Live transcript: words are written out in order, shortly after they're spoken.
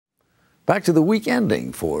Back to the week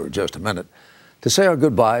ending for just a minute to say our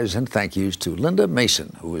goodbyes and thank yous to Linda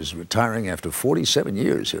Mason, who is retiring after 47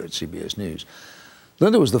 years here at CBS News.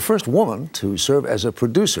 Linda was the first woman to serve as a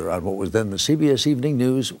producer on what was then the CBS Evening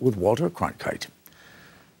News with Walter Cronkite.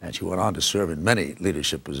 And she went on to serve in many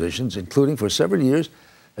leadership positions, including for several years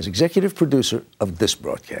as executive producer of this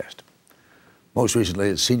broadcast. Most recently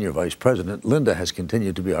as senior vice president, Linda has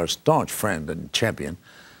continued to be our staunch friend and champion,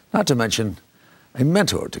 not to mention a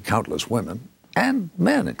mentor to countless women and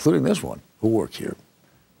men, including this one, who work here.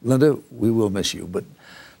 Linda, we will miss you, but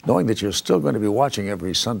knowing that you're still going to be watching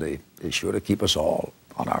every Sunday is sure to keep us all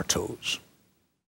on our toes.